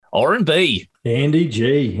R&B. Andy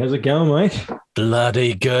G, how's it going, mate?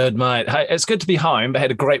 Bloody good, mate. Hey, it's good to be home. I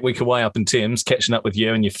had a great week away up in Thames, catching up with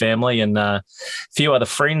you and your family and a few other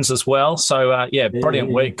friends as well. So,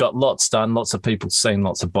 brilliant week. Got lots done, lots of people seen,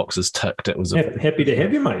 lots of boxes ticked. It was happy to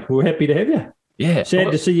have you, mate. We're happy to have you. Yeah. Sad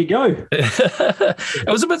to see you go. It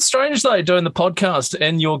was a bit strange, though, doing the podcast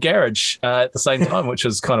in your garage at the same time, which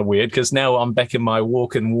is kind of weird because now I'm back in my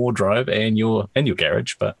walk-in wardrobe and you're in your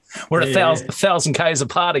garage, but we're a thousand Ks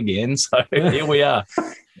apart again. So here we are.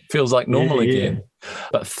 Feels like normal again.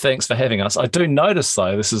 But thanks for having us. I do notice,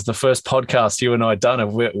 though, this is the first podcast you and I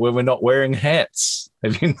done where we're not wearing hats.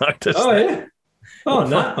 Have you noticed that? Yeah. Oh,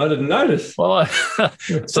 no, I didn't notice. Well,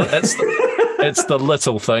 so it's the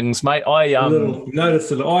little things, mate. I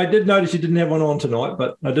did notice you didn't have one on tonight,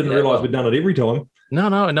 but I didn't realise we'd done it every time. No,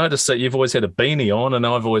 I noticed that you've always had a beanie on and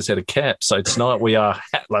I've always had a cap. So tonight we are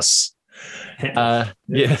hatless. Yeah.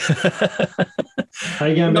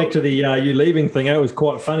 Hey, going back to the you leaving thing, it was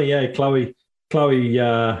quite funny. Chloe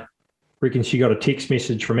reckons she got a text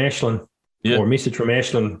message from Ashlyn or a message from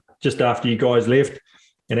Ashlyn just after you guys left.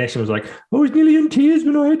 And Ashlyn was like, I was nearly in tears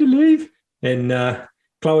when I had to leave. And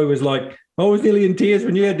Chloe was like, I was nearly in tears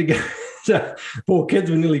when you had to go. So poor kids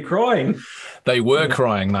were nearly crying. They were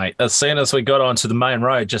crying, mate. As soon as we got onto the main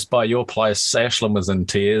road just by your place, Ashlyn was in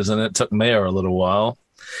tears and it took Mia a little while.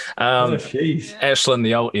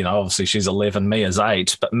 Ashlyn, obviously she's 11, Mia's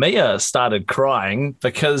 8, but Mia started crying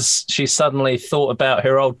because she suddenly thought about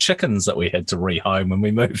her old chickens that we had to rehome when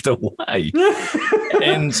we moved away.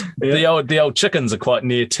 And the old chickens are quite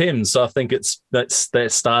near Thames, so I think that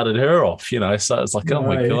started her off, so it's like, oh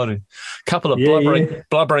my God. A couple of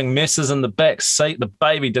blubbering messes in the back seat. The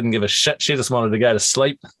baby didn't give a shit. She just wanted to go to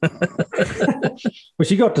sleep. Well,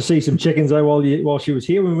 she got to see some chickens though while she was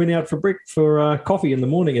here. We went out for coffee in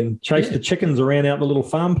the morning and chased the chickens around out the little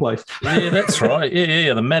farm place. Yeah, that's right.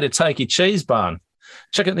 Yeah, the Matataki cheese barn.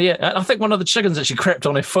 Chicken. Yeah, I think one of the chickens actually crapped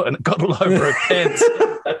on her foot and it got all over her pants.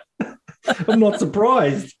 I'm not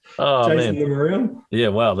surprised. Chasing them around. Yeah,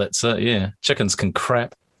 well, that's it. Yeah, chickens can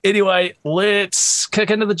crap. Anyway, let's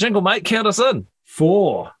kick into the jingle, mate. Count us in.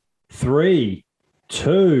 4, 3,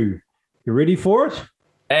 2. You ready for it?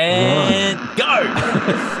 And go!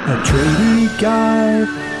 A tradie guy,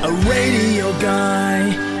 a radio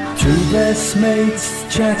guy, two best mates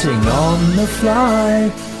chatting on the fly.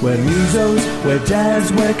 We're musos, we're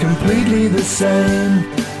dads, we're completely the same.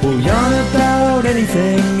 We'll yarn about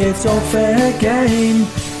anything, it's all fair game.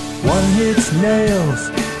 One hits nails,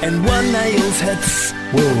 and one nails hits.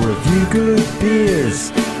 We'll review good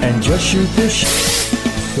beers, and just shoot the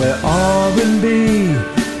We're R&B,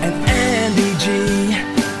 and Andy G.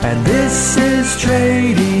 And this is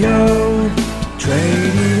TRADIO.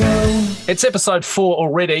 It's episode 4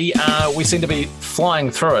 already. We seem to be flying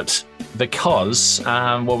through it because,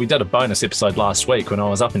 we did a bonus episode last week when I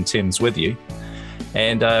was up in Thames with you,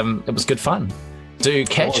 and it was good fun. Do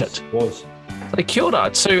catch it. Kia ora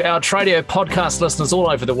to our TRADIO podcast listeners all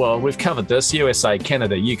over the world. We've covered this, USA,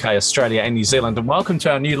 Canada, UK, Australia, and New Zealand, and welcome to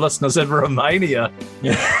our new listeners in Romania.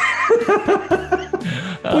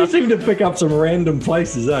 We seem to pick up some random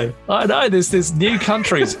places, eh? I know, there's new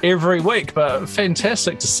countries every week, but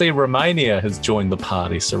fantastic to see Romania has joined the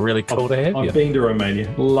party, so really cool to have you. I've been to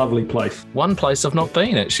Romania. Lovely place. One place I've not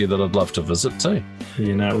been, actually, that I'd love to visit too.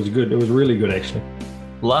 Yeah, it was good. It was really good, actually.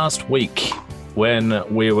 Last week, when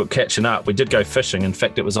we were catching up, we did go fishing. In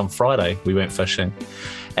fact, it was on Friday we went fishing.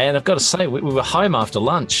 And I've got to say, we were home after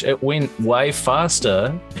lunch. It went way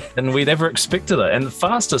faster than we'd ever expected it, and the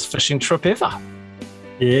fastest fishing trip ever.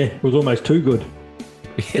 Yeah, it was almost too good.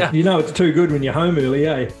 Yeah. It's too good when you're home early,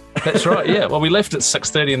 eh? That's right, yeah. Well, we left at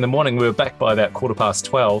 6:30 in the morning. We were back by about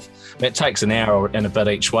 12:15. It takes an hour and a bit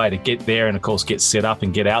each way to get there and, of course, get set up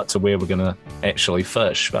and get out to where we're going to actually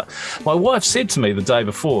fish. But my wife said to me the day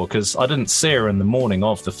before, because I didn't see her in the morning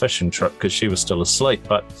of the fishing trip because she was still asleep,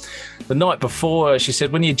 but the night before she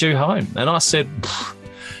said, when are you due home? And I said,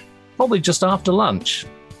 probably just after lunch.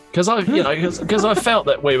 Because I felt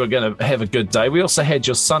that we were going to have a good day. We also had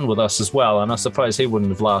your son with us as well, and I suppose he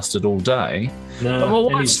wouldn't have lasted all day. No,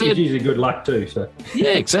 and he's usually good luck too. So yeah,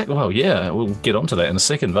 exactly. Well, yeah, we'll get onto that in a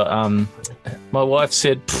second. But my wife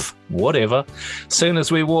said, whatever. As soon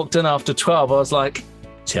as we walked in after 12, I was like,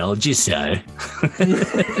 told you so.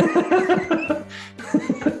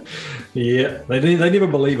 Yeah, they never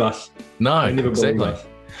believe us. No, they never exactly. believe us.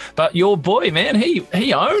 But your boy, man,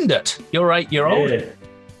 he owned it. Your 8-year-old.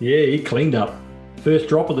 Yeah, he cleaned up. First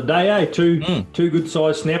drop of the day, eh? Two good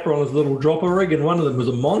sized snapper on his little dropper rig, and one of them was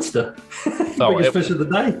a monster. Biggest fish of the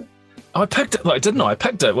day. I picked it, like, didn't I? I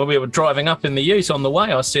picked it when we were driving up in the ute on the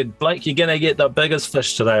way. I said, Blake, you're going to get the biggest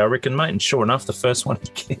fish today, I reckon, mate. And sure enough, the first one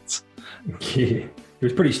he gets. Yeah, he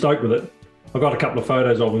was pretty stoked with it. I got a couple of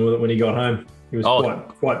photos of him with it when he got home. He was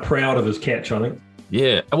quite proud of his catch, I think.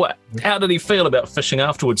 Yeah. How did he feel about fishing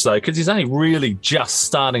afterwards, though? Because he's only really just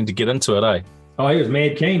starting to get into it, eh? Oh, he was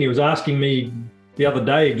mad keen. He was asking me the other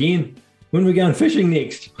day again, when are we going fishing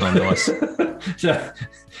next? Oh, nice. So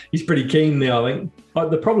he's pretty keen now, I think.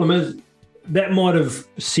 The problem is that might have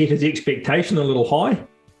set his expectation a little high.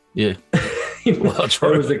 Yeah. Well,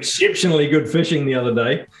 true. It was exceptionally good fishing the other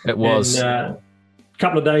day. It was. And, a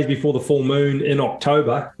couple of days before the full moon in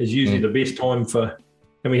October is usually the best time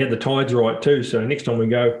and we had the tides right too. So next time we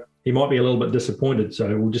go, he might be a little bit disappointed.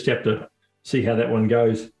 So we'll just have to see how that one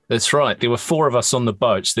goes. That's right. There were 4 of us on the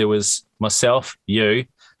boats. There was myself, you,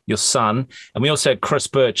 your son, and we also had Chris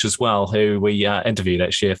Birch as well, who we interviewed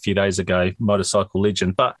actually a few days ago, motorcycle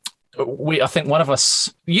legend. But I think one of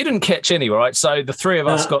us, you didn't catch any, right? So the 3 of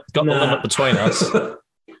us got the limit between us.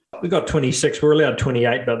 We got 26. We're allowed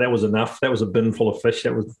 28, but that was enough. That was a bin full of fish.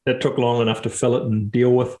 That took long enough to fill it and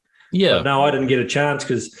deal with. Yeah. But no, I didn't get a chance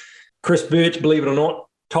because Chris Birch, believe it or not,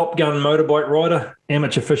 Top Gun motorbike rider,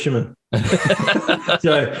 amateur fisherman.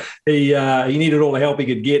 So he needed all the help he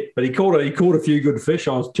could get, but he caught a few good fish.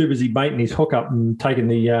 I was too busy baiting his hook up and taking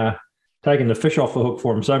the fish off the hook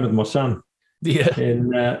for him. Same with my son. Yeah.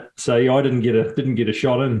 And I didn't get a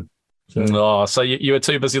shot in. So you were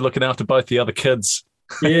too busy looking after both the other kids.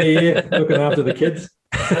 Yeah, looking after the kids.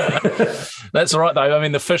 That's all right, though. I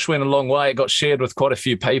mean, the fish went a long way. It got shared with quite a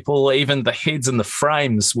few people. Even the heads and the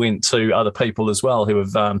frames went to other people as well, who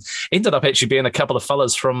have ended up actually being a couple of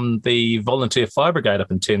fellas from the volunteer fire brigade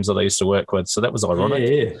up in Thames that I used to work with. So that was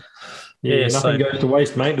ironic. Yeah. Nothing goes to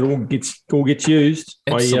waste, mate. It all gets used.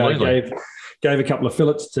 Absolutely. I gave a couple of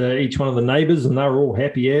fillets to each one of the neighbours, and they were all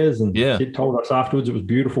happy as. And told us afterwards it was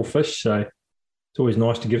beautiful fish. So it's always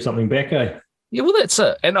nice to give something back, eh? Yeah, well, that's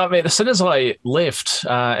it. And I mean, as soon as I left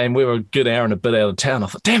and we were a good hour and a bit out of town, I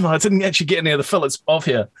thought, damn, I didn't actually get any of the fillets off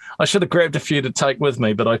here. I should have grabbed a few to take with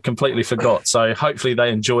me, but I completely forgot. So hopefully they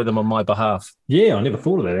enjoy them on my behalf. Yeah, I never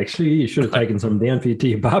thought of that, actually. You should have taken some down for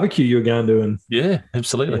your barbecue you were going to. And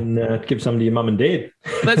absolutely. And give some to your mum and dad.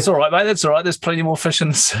 That's all right, mate. That's all right. There's plenty more fish in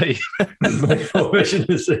the sea. More fish in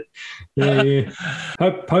the sea. Yeah.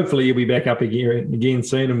 Hopefully you'll be back up again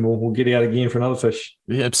soon, and we'll get out again for another fish.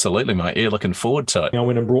 Yeah, absolutely, mate. Yeah, looking forward to it. I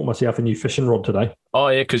went and brought myself a new fishing rod today. Oh,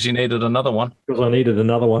 yeah, because you needed another one. Because I needed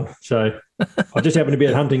another one. So I just happened to be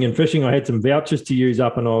at hunting and fishing. I had some vouchers to use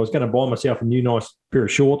up, and I was going to buy myself a new nice pair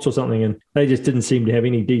of shorts or something, and they just didn't seem to have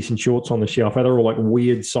any decent shorts on the shelf. They were all like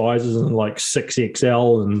weird sizes and like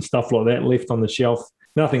 6XL and stuff like that left on the shelf.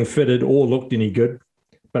 Nothing fitted or looked any good.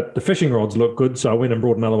 But the fishing rods look good, so I went and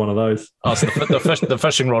brought another one of those. Oh, so the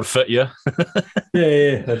fishing rod fit you?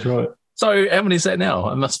 Yeah, that's right. So how many is that now?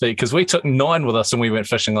 It must be, because we took 9 with us when we went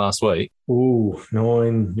fishing last week. Oh,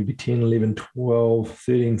 9, maybe 10, 11, 12,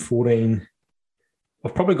 13, 14.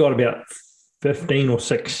 I've probably got about 15 or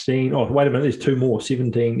 16. Oh, wait a minute, there's 2 more,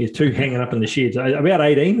 17. There's 2 hanging up in the sheds. About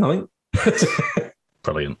 18, I think.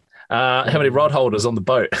 Brilliant. How many rod holders on the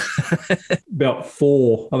boat? About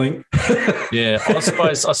 4, I think. Yeah, I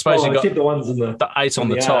suppose you got the ones in the 8 on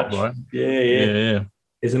the top, right? Yeah.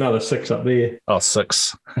 There's another 6 up there. Oh,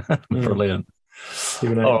 6. Brilliant.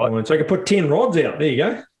 7, 8, all right. So I could put 10 rods out. There you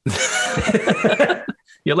go.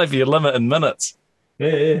 You'll have your limit in minutes.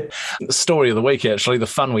 Yeah. The story of the week, actually, the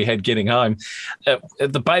fun we had getting home.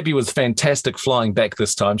 The baby was fantastic flying back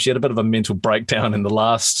this time. She had a bit of a mental breakdown in the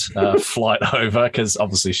last flight over because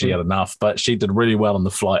obviously she had enough, but she did really well on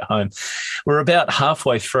the flight home. We're about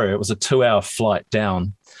halfway through. It was a 2-hour flight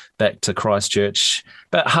down back to Christchurch.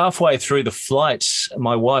 About halfway through the flight,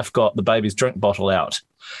 my wife got the baby's drink bottle out.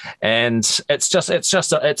 And it's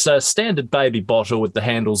a standard baby bottle with the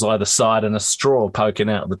handles either side and a straw poking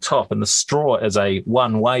out at the top. And the straw is a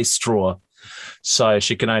one-way straw. So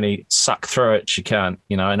she can only suck through it. She can't,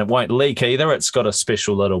 and it won't leak either. It's got a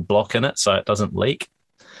special little block in it so it doesn't leak.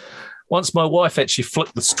 Once my wife actually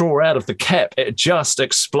flicked the straw out of the cap, it just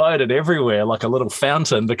exploded everywhere like a little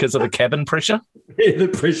fountain because of the cabin pressure. Yeah, the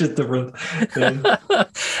pressure's different. And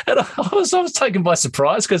I was taken by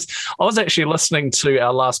surprise because I was actually listening to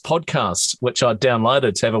our last podcast, which I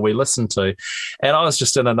downloaded to have a wee listen to. And I was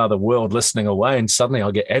just in another world listening away, and suddenly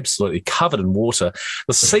I get absolutely covered in water.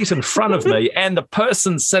 The seat in front of me and the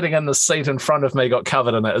person sitting in the seat in front of me got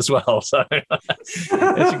covered in it as well. So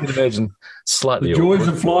as you can imagine, slightly the joys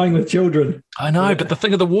awkward. of flying with children. I know, but the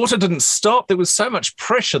thing of the water didn't stop. There was so much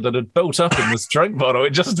pressure that had built up in this drink bottle. It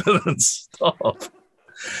just didn't stop.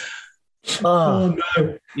 Oh,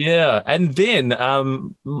 no. yeah. And then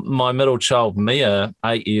my middle child, Mia,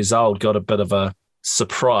 8 years old, got a bit of a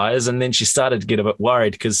surprise. And then she started to get a bit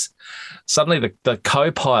worried because suddenly the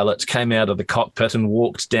co-pilot came out of the cockpit and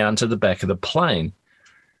walked down to the back of the plane.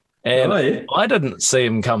 And I didn't see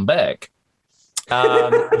him come back.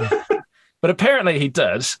 But apparently he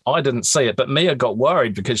did. I didn't see it. But Mia got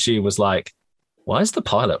worried because she was like, why is the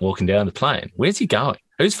pilot walking down the plane? Where's he going?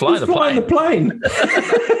 Who's flying the plane?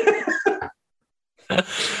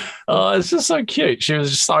 Oh, it's just so cute. She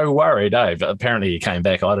was just so worried, But apparently he came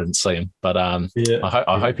back. I didn't see him, but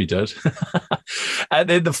I hope he did. And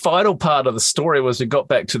then the final part of the story was we got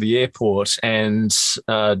back to the airport and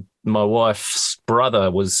my wife's brother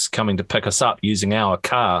was coming to pick us up using our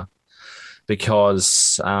car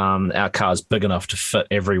because our car's big enough to fit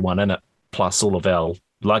everyone in it, plus all of our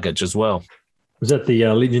luggage as well. Was that the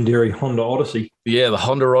legendary Honda Odyssey? Yeah, the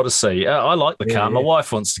Honda Odyssey. I like the car. My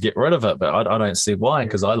wife wants to get rid of it, but I don't see why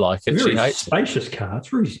because I like it. She hates spacious car.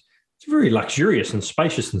 It's very luxurious and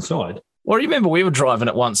spacious inside. Well, you remember we were driving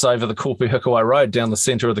it once over the Korpu Hikuai Road down the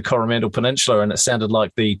centre of the Coromandel Peninsula, and it sounded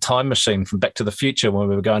like the time machine from Back to the Future when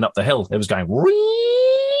we were going up the hill. It was going.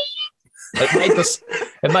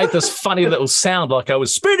 It made this funny little sound like I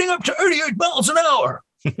was speeding up to 88 miles an hour.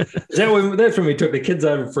 That's when we took the kids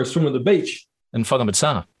over for a swim at the beach. In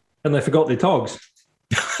Whakamatā. And they forgot their togs.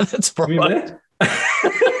 That's right.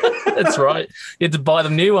 That's right. You had to buy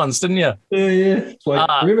them new ones, didn't you? Yeah. It's like,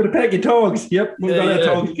 remember to pack your togs. Yep, we've got our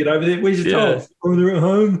togs. Get over there. Where's your togs? Oh, they're at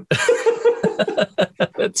home.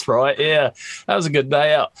 That's right, yeah. That was a good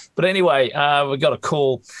day out. But anyway, we got a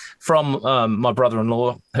call from my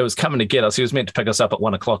brother-in-law who was coming to get us. He was meant to pick us up at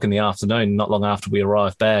 1 o'clock in the afternoon, not long after we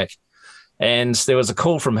arrived back. And there was a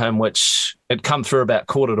call from him which had come through about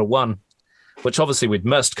 1:45, which obviously we'd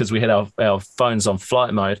missed because we had our phones on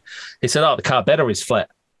flight mode. He said, the car battery's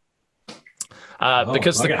flat.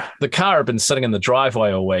 Because the car had been sitting in the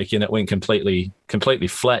driveway all week and it went completely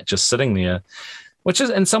flat just sitting there, which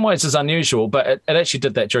is in some ways is unusual, but it actually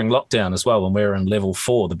did that during lockdown as well when we were in level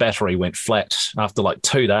 4. The battery went flat after like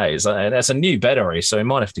 2 days. And that's a new battery, so we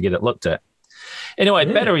might have to get it looked at. Anyway,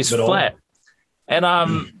 battery's flat. And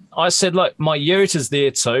I said, look, my ute is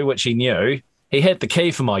there too, which he knew. He had the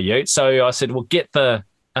key for my ute, so I said, well, get the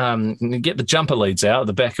jumper leads out of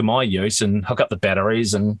the back of my ute and hook up the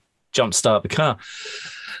batteries and jump start the car.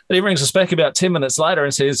 And he rings us back about 10 minutes later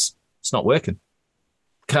and says, it's not working.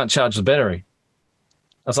 Can't charge the battery.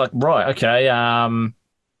 I was like, right, okay.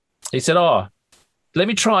 He said, let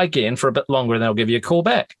me try again for a bit longer and then I'll give you a call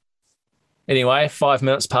back. Anyway, 5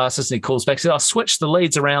 minutes passes and he calls back and said, I switched the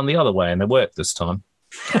leads around the other way and they worked this time.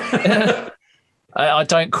 I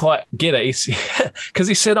don't quite get it because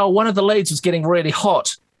he said, one of the leads was getting really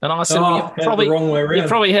hot. And I said, you probably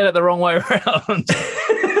had it the wrong way around.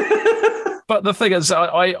 But the thing is,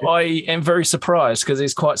 I am very surprised because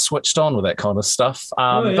he's quite switched on with that kind of stuff.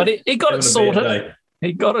 But he got it sorted.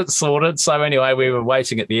 He got it sorted. So anyway, we were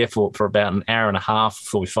waiting at the airport for about an hour and a half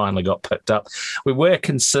before we finally got picked up. We were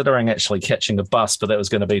considering actually catching a bus, but that was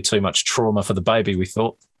going to be too much trauma for the baby, we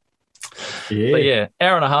thought. Yeah. But yeah,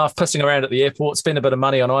 hour and a half pissing around at the airport, spend a bit of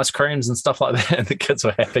money on ice creams and stuff like that, and the kids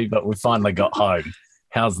were happy, but we finally got home.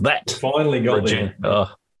 How's that? Finally got there.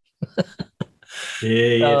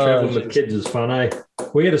 Traveling with kids is fun, eh?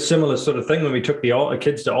 We had a similar sort of thing when we took the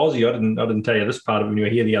kids to Aussie. I didn't tell you this part of it when you were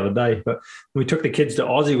here the other day, but when we took the kids to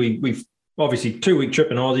Aussie, we obviously 2-week trip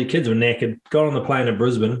in Aussie, kids were knackered, got on the plane at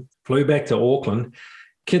Brisbane, flew back to Auckland.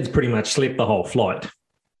 Kids pretty much slept the whole flight.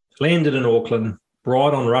 Landed in Auckland,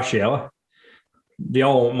 right on rush hour.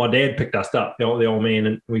 My dad picked us up, the old man,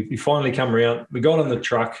 and we finally come around. We got on the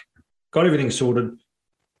truck, got everything sorted,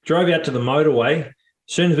 drove out to the motorway.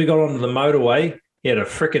 As soon as we got onto the motorway, he had a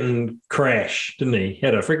freaking crash, didn't he? He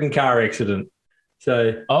had a freaking car accident.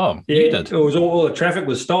 So, you did. It was all the traffic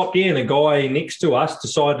was stopped, and a guy next to us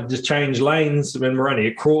decided to just change lanes when we're only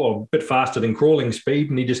a bit faster than crawling speed,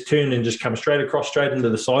 and he just turned and just come straight into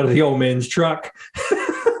the side of the old man's truck.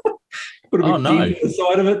 Put a big dent in the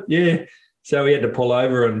side of it, yeah. So we had to pull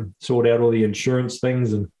over and sort out all the insurance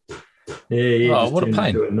things, and what a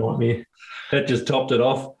pain! A nightmare. That just topped it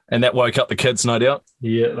off. And that woke up the kids, no doubt.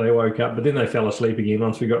 Yeah, they woke up, but then they fell asleep again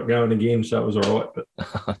once we got going again, so it was all right.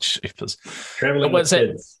 But jeepers. Traveling with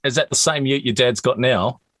kids. Is that the same ute your dad's got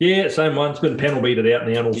now? Yeah, same one. It's been panel beated out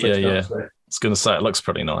now and all fixed up. So. I was going to say, it looks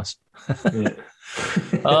pretty nice.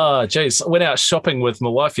 Yeah. Geez. I went out shopping with my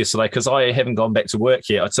wife yesterday because I haven't gone back to work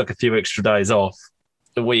yet. I took a few extra days off.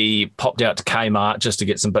 We popped out to Kmart just to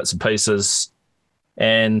get some bits and pieces.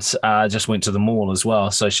 and just went to the mall as well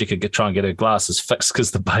so she could try and get her glasses fixed because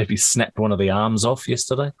the baby snapped one of the arms off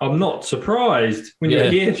yesterday. I'm not surprised. When you're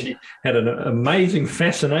here, she had an amazing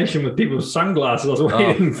fascination with people's sunglasses. I was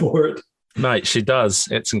waiting for it. Mate, she does.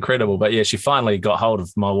 It's incredible. But yeah, she finally got hold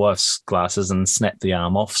of my wife's glasses and snapped the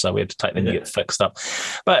arm off, so we had to take them to get fixed up.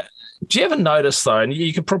 But do you ever notice, though, and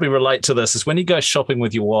you could probably relate to this, is when you go shopping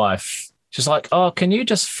with your wife, she's like, oh, can you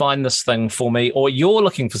just find this thing for me? Or you're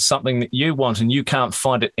looking for something that you want and you can't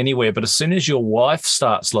find it anywhere. But as soon as your wife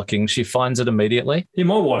starts looking, she finds it immediately. Yeah,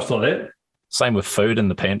 my wife's like that. Same with food in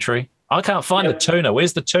the pantry. I can't find the tuna.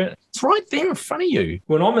 Where's the tuna? It's right there in front of you.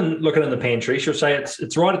 When I'm looking in the pantry, she'll say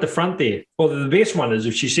it's right at the front there. Well, the best one is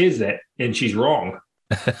if she says that and she's wrong.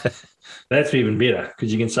 That's even better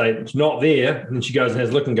because you can say it's not there. And then she goes and has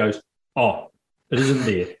a look and goes, oh, it isn't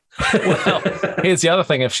there. Well, here's the other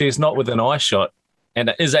thing. If she's not within eye shot and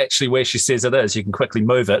it is actually where she says it is, you can quickly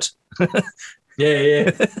move it.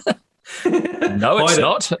 Yeah. No, it's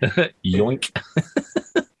not. Yoink.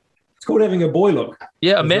 It's called having a boy look.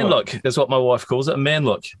 Yeah, a man look is what my wife calls it, a man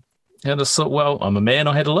look. And I just thought, well, I'm a man,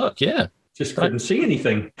 I had a look, yeah. Just couldn't see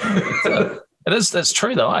anything. That's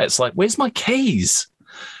true, though. It's like, where's my keys?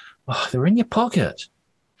 Oh, they're in your pocket.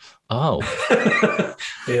 Oh.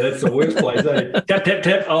 Yeah, that's the worst place, eh? Tap, tap,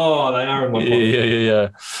 tap. Oh, they are in my pocket. Yeah.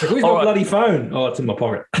 Like, where's my bloody phone? Oh, it's in my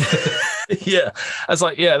pocket. Yeah. I was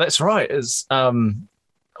like, yeah, that's right. There's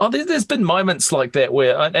been moments like that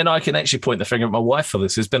where, and I can actually point the finger at my wife for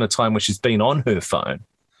this. There's been a time where she's been on her phone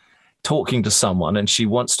talking to someone and she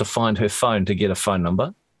wants to find her phone to get a phone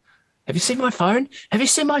number. Have you seen my phone? Have you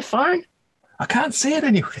seen my phone? I can't see it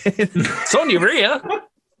anywhere. It's on your ear.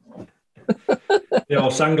 Yeah,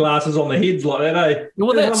 sunglasses on the heads like that, eh?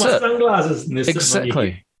 Well, that's it. Sunglasses.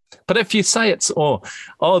 Exactly. But if you say it's, oh,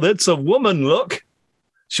 that's a woman, look,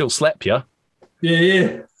 she'll slap you.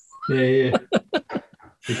 Yeah. You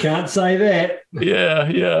can't say that.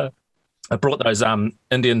 Yeah. I brought those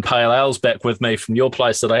Indian pale ales back with me from your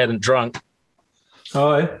place that I hadn't drunk.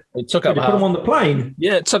 Oh, yeah. It took up half. Put them on the plane?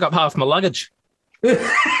 Yeah, it took up half my luggage.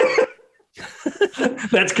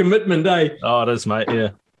 That's commitment, eh? Oh, it is, mate,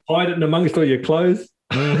 yeah. Hide it in amongst all your clothes.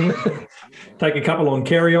 Mm-hmm. Take a couple on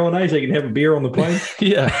carry-on, eh, so you can have a beer on the plane.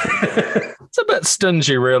 Yeah. It's a bit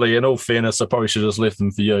stingy, really. In all fairness, I probably should have just left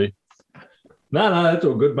them for you. No, that's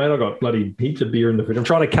all good, mate. I got bloody heaps of beer in the fridge. I'm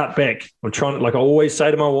trying to cut back. Like I always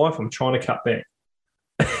say to my wife, I'm trying to cut back.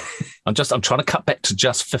 I'm trying to cut back to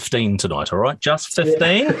just 15 tonight, all right? Just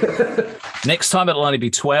 15. Yeah. Next time it'll only be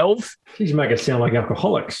 12. She's making us sound like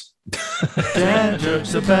alcoholics. Dad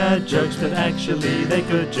jokes are bad jokes, but actually they're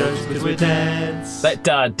good jokes because we're dads. That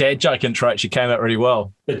dad joke intro actually came out really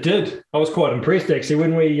well. It did. I was quite impressed, actually,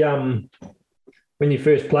 when you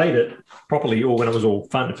first played it properly, or when it was all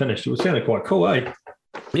fun and finished. It sounded quite cool, eh?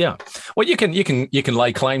 Yeah. Well, you can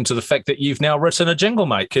lay claim to the fact that you've now written a jingle,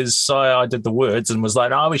 mate, because I did the words and was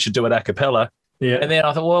like, oh, we should do it a cappella. Yeah. And then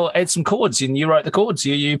I thought, well, add some chords, and you wrote the chords.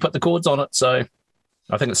 You put the chords on it, so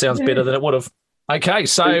I think it sounds better than it would have. Okay,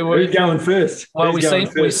 so who's going first? Well,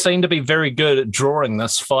 we seem to be very good at drawing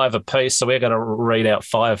this 5 apiece, so we're going to read out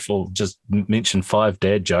 5 or just mention 5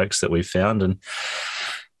 dad jokes that we found. And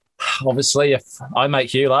obviously, if I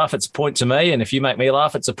make you laugh, it's a point to me, and if you make me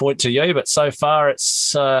laugh, it's a point to you. But so far,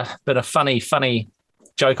 it's been a funny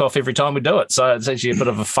joke off every time we do it. So it's actually a bit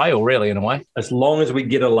of a fail, really, in a way. As long as we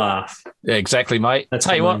get a laugh. Yeah, exactly, mate. That's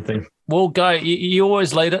Tell you what, thing. We'll go. You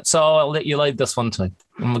always lead it, so I'll let you lead this one too.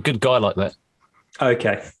 I'm a good guy like that.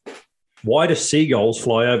 Okay. Why do seagulls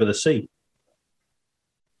fly over the sea?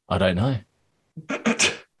 I don't know.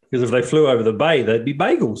 Because if they flew over the bay, they'd be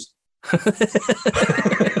bagels.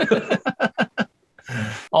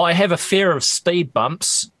 I have a fear of speed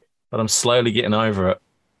bumps, but I'm slowly getting over it.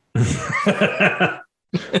 I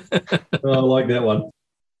like that one.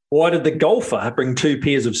 Why did the golfer bring 2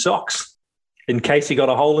 pairs of socks? In case he got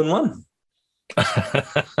a hole in one.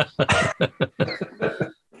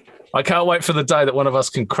 I can't wait for the day that one of us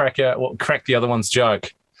can crack the other one's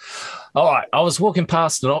joke. All right, I was walking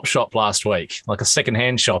past an op shop last week, like a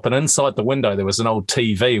second-hand shop, and inside the window there was an old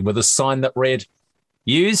TV with a sign that read,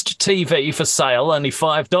 "Used TV for sale, only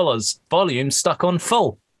 $5, volume stuck on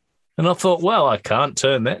full." And I thought, well, I can't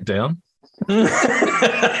turn that down.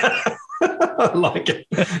 I like it.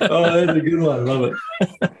 Oh, that's a good one. Love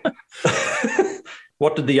it.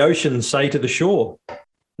 What did the ocean say to the shore?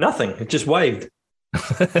 Nothing. It just waved.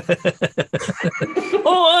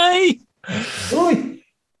 Oi! Oi!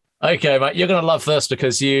 Okay, mate, you're going to love this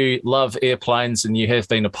because you love airplanes and you have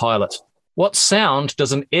been a pilot. What sound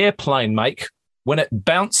does an airplane make when it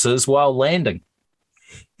bounces while landing?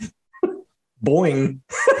 Boing.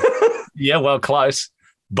 Yeah, well, close.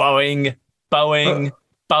 Boing.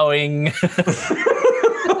 Boeing.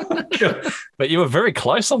 But you were very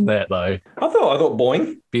close on that, though. I thought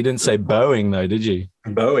Boeing. But you didn't say Boeing, though, did you?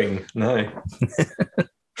 Boeing, no.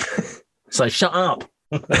 So shut up.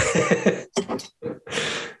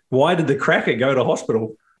 Why did the cracker go to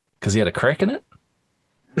hospital? Because he had a crack in it?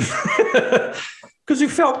 Because he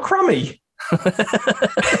felt crummy.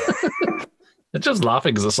 They're just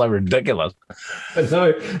laughing because it's so ridiculous.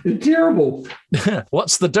 No, it's terrible.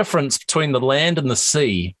 What's the difference between the land and the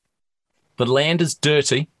sea? The land is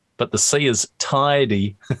dirty, but the sea is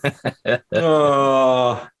tidy.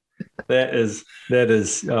 Oh, that's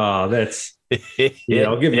yeah,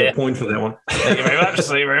 I'll give you a point for that one. Thank you very much.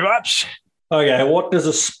 Thank you very much. Okay, what does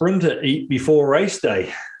a sprinter eat before race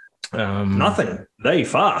day? Nothing. They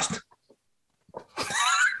fast.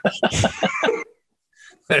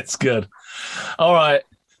 That's good. All right,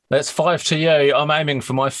 that's 5 to you. I'm aiming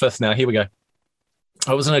for my 5th now. Here we go.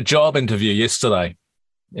 I was in a job interview yesterday,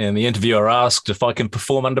 and the interviewer asked if I can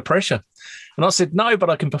perform under pressure. And I said, no, but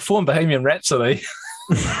I can perform Bohemian Rhapsody.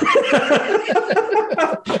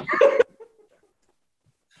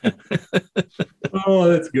 Oh,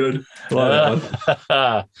 that's good. Like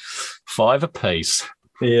that 5 apiece.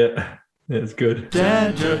 Yeah, that's good.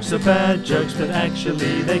 Dad jokes are bad jokes, but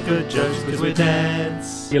actually they're good jokes because we're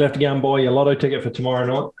dads. You'll have to go and buy your lotto ticket for tomorrow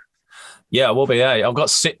night. Yeah, it will be. I've got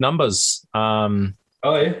set numbers that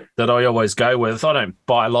I always go with. I don't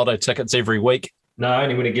buy lotto tickets every week. No,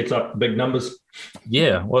 only when it gets up big numbers.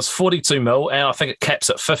 Yeah, well, it's 42 mil, and I think it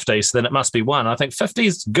caps at 50, so then it must be 1. I think 50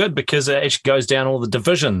 is good because it actually goes down all the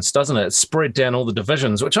divisions, doesn't it? It's spread down all the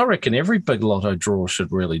divisions, which I reckon every big lotto draw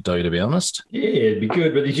should really do, to be honest. Yeah, it'd be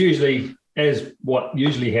good, but there's usually, as what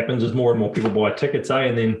usually happens is more and more people buy tickets,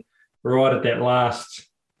 and then right at that last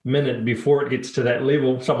minute before it gets to that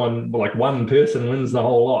level, someone, like one person wins the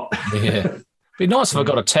whole lot. Yeah. It'd be nice if I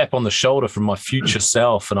got a tap on the shoulder from my future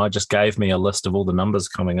self and I just gave me a list of all the numbers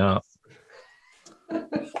coming up.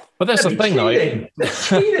 But that's the thing, though. That's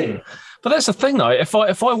cheating. But that's the thing, though. If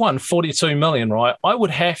I won 42 million, right, I would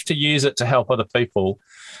have to use it to help other people.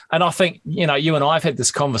 And I think, you and I have had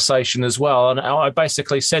this conversation as well. And I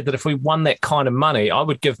basically said that if we won that kind of money, I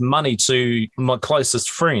would give money to my closest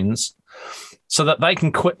friends so that they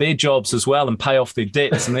can quit their jobs as well and pay off their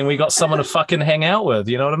debts. And then we got someone to fucking hang out with,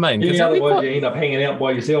 you know what I mean? Yeah, otherwise you end up hanging out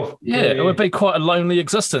by yourself. Yeah, it would be quite a lonely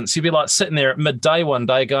existence. You'd be like sitting there at midday one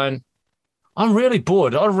day going, I'm really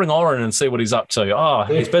bored. I'll ring Oren and see what he's up to. Oh,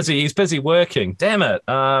 he's busy. He's busy working. Damn it.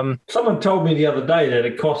 Someone told me the other day that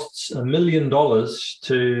it costs $1 million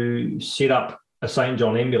to set up a St.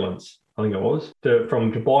 John ambulance. I think it was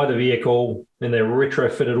to buy the vehicle, then they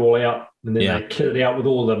retrofit it all out, and then they kit it out with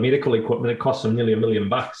all the medical equipment. It costs them nearly $1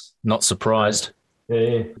 million. Not surprised.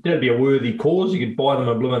 Yeah, that'd be a worthy cause. You could buy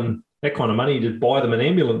them that kind of money. You just buy them an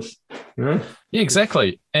ambulance. Yeah,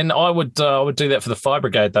 exactly. And I would do that for the fire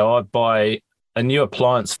brigade though. I'd buy a new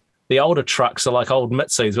appliance. The older trucks are like old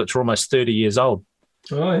Mitsubishis, which are almost 30 years old.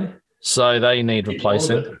 Oh, yeah. So they need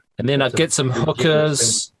replacing. And then I'd get some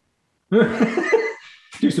hookers.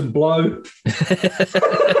 Do some blow.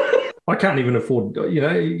 I can't even afford,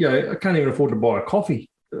 I can't even afford to buy a coffee.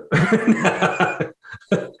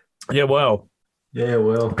 Yeah, well.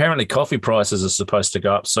 Apparently coffee prices are supposed to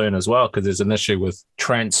go up soon as well because there's an issue with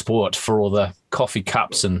transport for all the coffee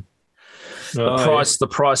cups and the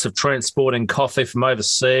price of transporting coffee from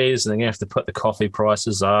overseas, and then you have to put the coffee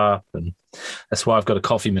prices up, and that's why I've got a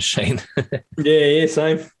coffee machine. Yeah,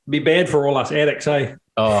 same. Be bad for all us addicts, eh?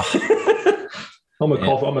 Oh.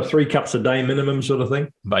 I'm a 3 cups a day minimum sort of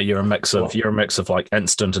thing. But you're a mix of like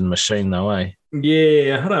instant and machine though, eh?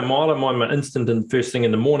 Yeah, I don't mind my instant and first thing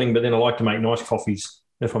in the morning, but then I like to make nice coffees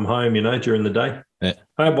if I'm home, during the day. Yeah.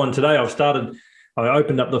 I had one today. I finally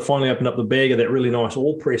opened up the bag of that really nice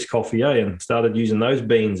all press coffee, and started using those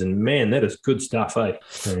beans, and man, that is good stuff, eh?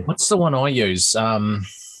 What's the one I use?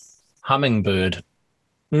 Hummingbird.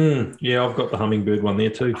 Yeah, I've got the Hummingbird one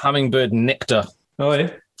there too. Hummingbird nectar. Oh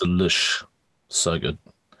yeah. Delish. So good.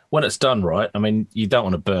 When it's done right, I mean, you don't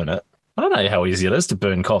want to burn it. I don't know how easy it is to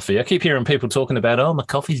burn coffee. I keep hearing people talking about, oh, my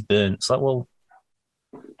coffee's burnt. It's like, well,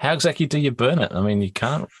 how exactly do you burn it? I mean, you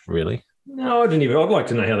can't really. No, I'd like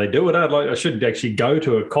to know how they do it. I should actually go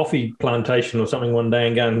to a coffee plantation or something one day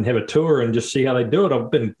and go and have a tour and just see how they do it.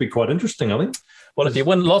 It'd be quite interesting, I think. Well, if you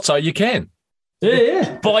win lotto, you can.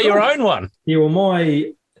 Yeah. Buy your own one. Yeah, well,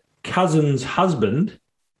 my cousin's husband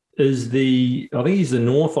is I think he's the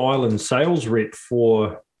North Island sales rep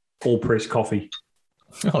for All Press Coffee.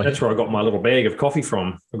 Oh, that's where I got my little bag of coffee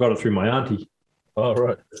from. I got it through my auntie. Oh,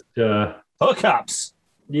 right. Hookups.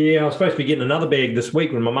 Yeah, I was supposed to be getting another bag this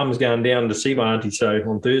week when my mum's going down to see my auntie, so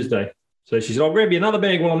on Thursday. So she said, I'll grab you another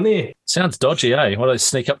bag while I'm there. Sounds dodgy, eh? Why don't they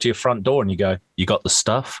sneak up to your front door and you go, you got the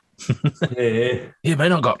stuff? Yeah. Yeah,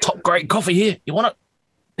 man, I've got top grade coffee here. You want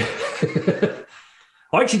it?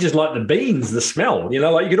 I actually just like the beans, the smell. You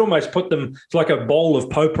know, like you could almost put them, it's like a bowl of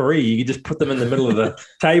potpourri. You could just put them in the middle of the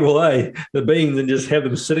table, eh? The beans, and just have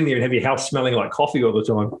them sitting there and have your house smelling like coffee all the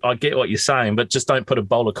time. I get what you're saying, but just don't put a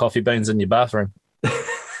bowl of coffee beans in your bathroom.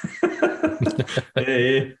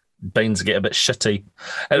 Yeah. Beans get a bit shitty.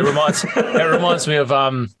 It reminds me of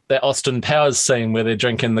that Austin Powers scene where they're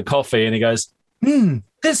drinking the coffee and he goes,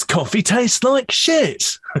 this coffee tastes like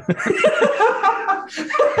shit.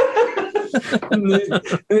 And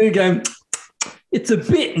you go, it's a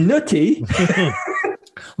bit nutty.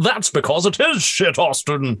 That's because it is shit,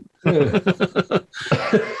 Austin. That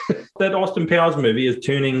Austin Powers movie is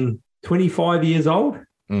turning 25 years old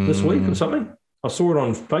this week or something. I saw it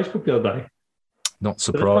on Facebook the other day. Not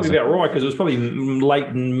surprising. That's probably about right, because it was probably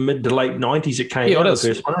mid to late 90s it came out. The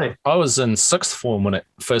first one, eh? I was in sixth form when it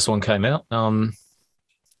first one came out.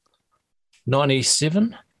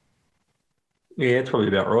 97? Yeah, it's probably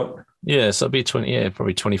about right. Yeah, so it'd be 20. Yeah,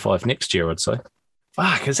 probably 25 next year, I'd say.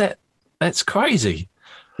 Fuck, that's crazy.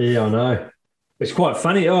 Yeah, I know. It's quite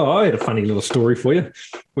funny. Oh, I had a funny little story for you.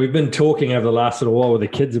 We've been talking over the last little while with the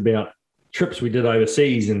kids about trips we did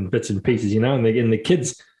overseas and bits and pieces, you know, and the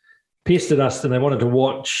kids pestered us and they wanted to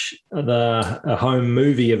watch a home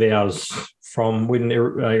movie of ours from when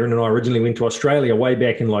Erin and I originally went to Australia way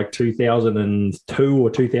back in like 2002 or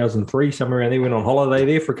 2003, somewhere around there. We went on holiday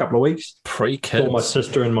there for a couple of weeks. Pre-kids. Saw my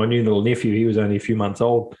sister and my new little nephew. He was only a few months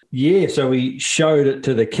old. Yeah, so we showed it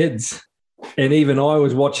to the kids, and even I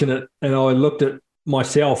was watching it, and I looked at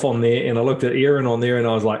myself on there and I looked at Erin on there and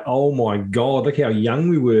I was like, oh my God, look how young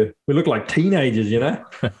we were. We look like teenagers, you know.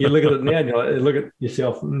 You look at it now and you look at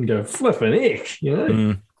yourself and go, flipping heck, you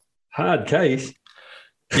know. Hard case.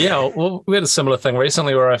 Yeah, well, we had a similar thing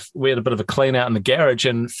recently where we had a bit of a clean out in the garage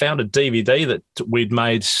and found a DVD that we'd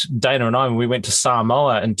made, Dana and I, when we went to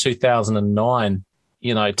Samoa in 2009.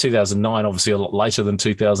 You know, 2009, obviously a lot later than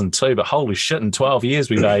 2002, but holy shit, in 12 years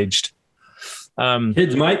we've aged.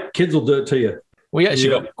 Kids, mate, kids will do it to you. We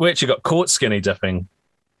actually got caught skinny dipping.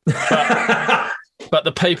 But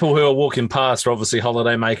the people who are walking past are obviously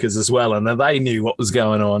holiday makers as well, and they knew what was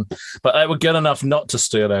going on. But they were good enough not to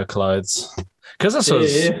steal our clothes. Because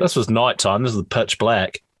this was nighttime. This was pitch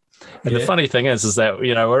black. And the funny thing is that,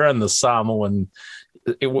 you know, we're in the Samoa and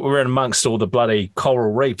we're in amongst all the bloody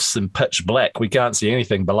coral reefs in pitch black. We can't see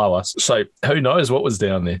anything below us. So who knows what was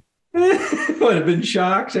down there? Might have been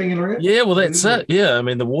sharks hanging around. Yeah, well, that's it. Yeah, I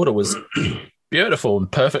mean, the water was beautiful and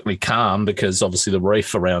perfectly calm because obviously the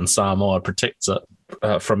reef around Samoa protects it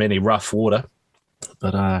from any rough water.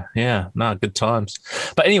 But good times.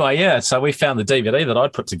 But anyway, yeah, so we found the DVD that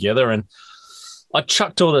I'd put together and I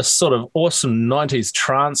chucked all this sort of awesome 90s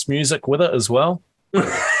trance music with it as well.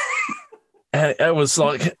 And it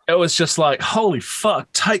was just like, holy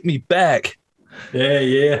fuck, take me back.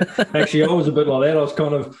 Yeah. Actually, I was a bit like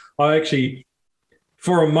that.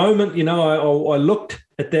 For a moment, you know, I looked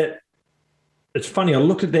at that. It's funny. I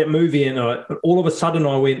looked at that movie and all of a sudden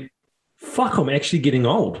I went, fuck, I'm actually getting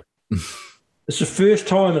old. It's the first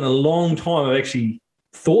time in a long time I've actually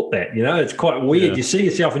thought that, you know. It's quite weird. Yeah. You see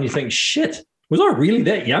yourself and you think, shit, was I really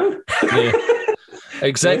that young? Yeah,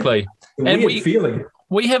 exactly. And weird feeling.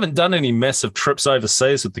 We haven't done any massive trips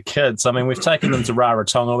overseas with the kids. I mean, we've taken them to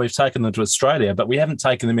Rarotonga, we've taken them to Australia, but we haven't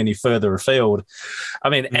taken them any further afield. I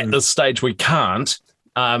mean, at this stage we can't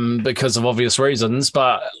because of obvious reasons,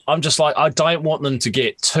 but I'm just like, I don't want them to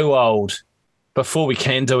get too old before we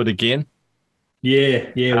can do it again. Yeah,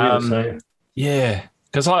 we're the same. Yeah.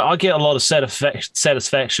 Because I get a lot of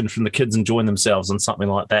satisfaction from the kids enjoying themselves and something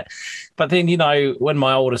like that. But then, you know, when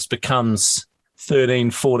my oldest becomes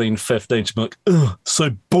 13, 14, 15, she'll be like, ugh, so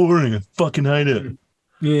boring. I fucking hate it.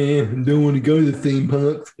 Yeah, I don't want to go to the theme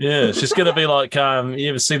park. Yeah, she's going to be like, you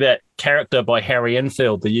ever see that character by Harry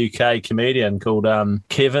Enfield, the UK comedian called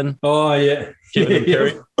Kevin? Oh, yeah. Kevin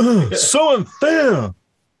Perry. Ugh, so unfair.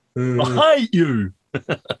 I hate you.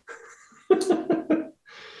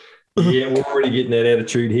 Yeah, we're already getting that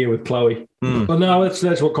attitude here with Chloe. But no,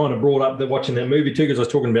 that's what kind of brought up watching that movie too, because I was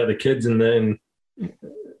talking about the kids and then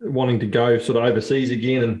wanting to go sort of overseas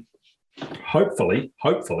again, and hopefully,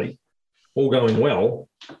 all going well,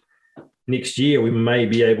 next year we may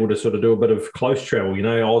be able to sort of do a bit of close travel, you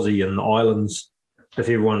know, Aussie and the islands, if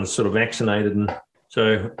everyone's sort of vaccinated, and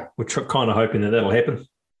so we're kind of hoping that'll happen.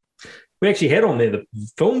 we actually had on there the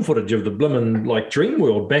film footage of the blimmin' like Dream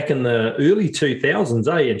World back in the early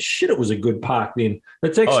 2000s, And shit, it was a good park then.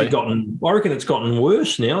 It's actually I reckon it's gotten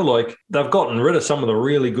worse now. Like they've gotten rid of some of the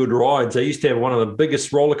really good rides. They used to have one of the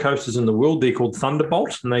biggest roller coasters in the world there called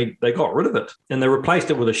Thunderbolt, and they got rid of it. And they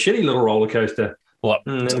replaced it with a shitty little roller coaster. What?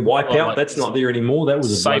 And Wipeout, like, that's not there anymore. That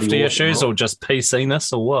was a safety issues or just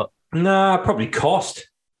PC-ness or what? Nah, probably cost.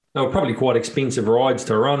 They were probably quite expensive rides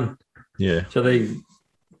to run. Yeah. So they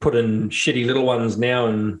put in shitty little ones now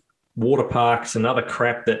in water parks and other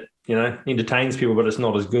crap that, entertains people, but it's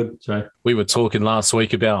not as good. So we were talking last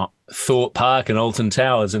week about Thorpe Park and Alton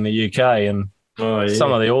Towers in the UK and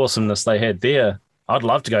some of the awesomeness they had there. I'd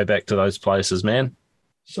love to go back to those places, man.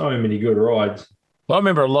 So many good rides. Well, I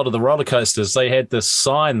remember a lot of the roller coasters, they had this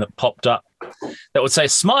sign that popped up that would say,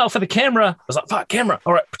 smile for the camera. I was like, fuck, camera.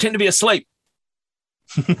 All right, pretend to be asleep.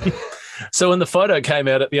 So when the photo came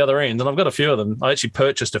out at the other end, and I've got a few of them, I actually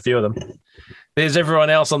purchased a few of them. There's everyone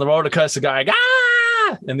else on the roller coaster going,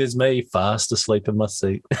 ah! And there's me fast asleep in my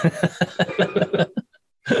seat.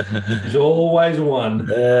 There's always one.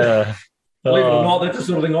 Yeah. Believe it or not, that's the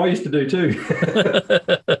sort of thing I used to do too.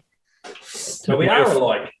 So we are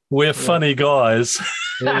alike. We're funny guys.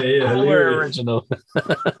 Yeah, we're original.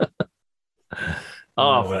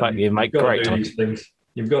 Fuck yeah, mate. Great time.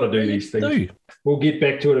 You've got to do these things. We'll get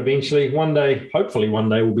back to it eventually. One day, hopefully one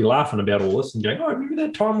day, we'll be laughing about all this and going, remember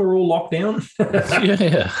that time we were all locked down?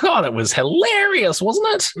 Yeah. Oh, that was hilarious, wasn't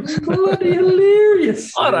it? Bloody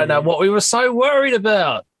hilarious. I don't know what we were so worried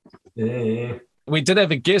about. Yeah. We did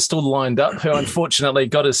have a guest all lined up who unfortunately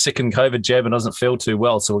got his second COVID jab and doesn't feel too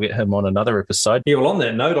well, so we'll get him on another episode. Yeah, well, on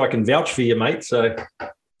that note, I can vouch for you, mate. So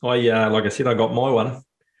I, like I said, I got my one.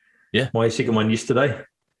 Yeah. My second one yesterday.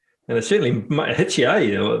 And it certainly hits you,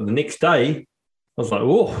 The next day, I was like,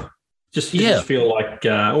 just feel like,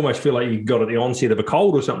 almost feel like you got at the onset of a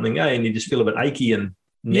cold or something, And you just feel a bit achy and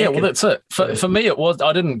knackered. Yeah, well, that's it. For me, it was,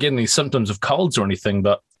 I didn't get any symptoms of colds or anything,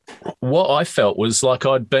 but what I felt was like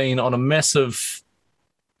I'd been on a massive,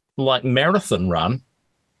 marathon run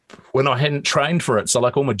when I hadn't trained for it. So,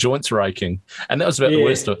 all my joints were aching. And that was about the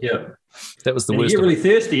worst of it. Yeah. That was the and worst you get really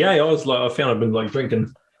thirsty, I found I've been,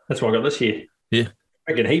 drinking. That's why I got this here. Yeah.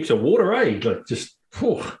 Drinking heaps of water, just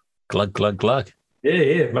glug, glug, glug.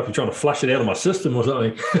 Yeah. Must be trying to flush it out of my system or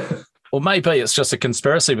something. Or maybe it's just a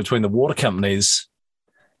conspiracy between the water companies.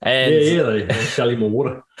 And they sell you more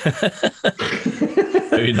water.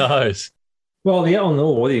 Who knows? Well, one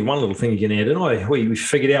little thing you can add in, we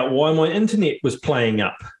figured out why my internet was playing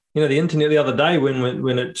up. The internet the other day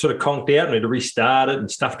when it sort of conked out and we had to restart it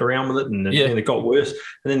and stuffed around with it and it got worse.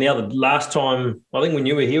 And then last time, I think when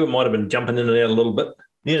you were here, it might have been jumping in and out a little bit.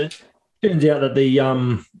 Yeah. Turns out that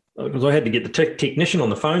because I had to get the technician on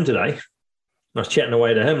the phone today. I was chatting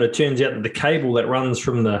away to him, and it turns out that the cable that runs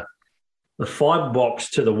from the fibre box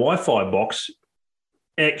to the Wi-Fi box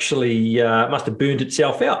actually must have burnt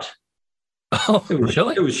itself out. Oh,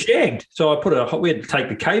 really? It was shagged. So we had to take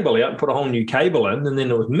the cable out and put a whole new cable in, and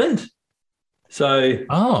then it was mint. So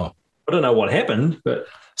I don't know what happened, but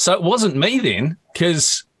so it wasn't me then,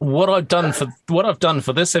 because what I've done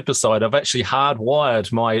for this episode, I've actually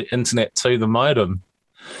hardwired my internet to the modem.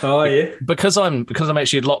 Oh yeah, because I'm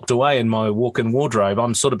actually locked away in my walk-in wardrobe.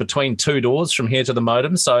 I'm sort of between two doors from here to the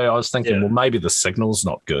modem, so I was thinking, well, maybe the signal's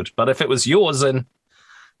not good. But if it was yours, then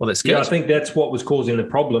that's good. Yeah, I think that's what was causing the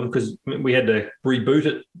problem because we had to reboot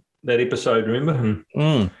it that episode. Remember?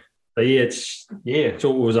 But it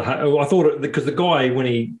was I thought because the guy when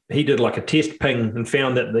he did like a test ping and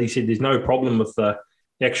found that he said there's no problem with the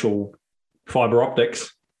actual fiber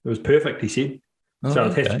optics. It was perfect. He said, so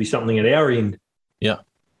it has to be something at our end. Yeah.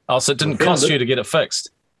 Oh, so it didn't cost you to get it fixed?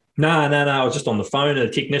 No. I was just on the phone and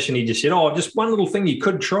the technician, he just said, just one little thing you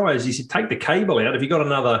could try is he said, take the cable out. If you got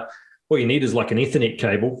another, all you need is like an Ethernet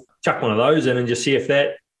cable, chuck one of those in and just see if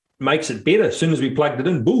that makes it better. As soon as we plugged it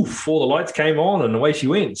in, boof, all the lights came on and away she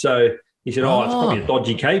went. So he said, it's probably a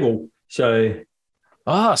dodgy cable. So...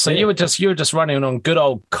 so you were just running on good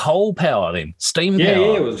old coal power then, steam power.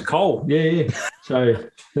 Yeah, it was coal. Yeah. So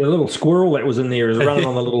the little squirrel that was in there is running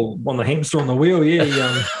on the hamster on the wheel. Yeah,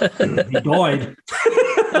 he died.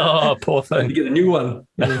 Oh, poor thing. To get a new one.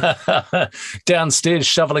 Yeah. Downstairs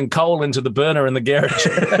shoveling coal into the burner in the garage.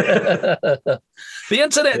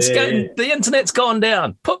 The internet's gone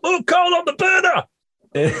down. Put more coal on the burner.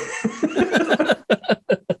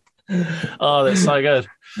 Oh, that's so good.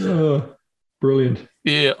 Oh, brilliant.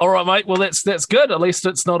 Yeah. All right, mate. Well, that's good. At least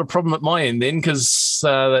it's not a problem at my end then, because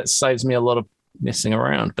that saves me a lot of messing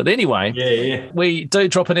around. But anyway, we do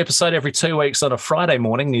drop an episode every 2 weeks on a Friday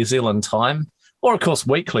morning, New Zealand time, or of course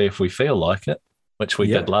weekly if we feel like it. which we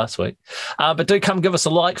did last week. But do come give us a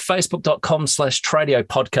like, facebook.com/Tradio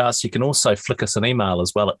podcast. You can also flick us an email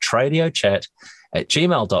as well at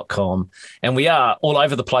tradiochat@gmail.com. And we are all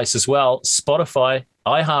over the place as well. Spotify,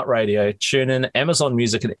 iHeartRadio, TuneIn, Amazon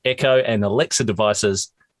Music and Echo and Alexa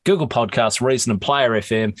devices, Google Podcasts, Reason and Player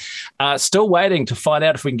FM. Still waiting to find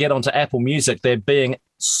out if we can get onto Apple Music. They're being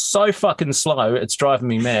so fucking slow. It's driving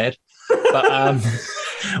me mad. But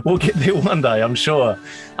we'll get there one day, I'm sure.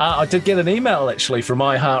 I did get an email, actually, from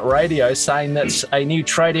iHeartRadio saying that a new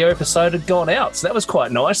Tradio episode had gone out. So that was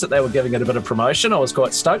quite nice that they were giving it a bit of promotion. I was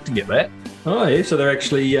quite stoked to get that. Oh, yeah, so they're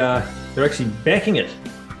actually backing it.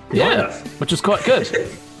 Yeah, which is quite good.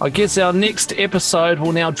 I guess our next episode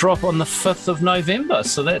will now drop on the 5th of November.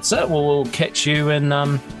 So that's it. We'll catch you in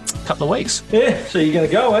a couple of weeks. Yeah, so you're going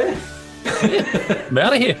to go, eh? Yeah, I'm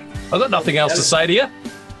out of here. I've got nothing else to say to you.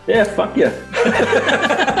 Yeah, fuck you.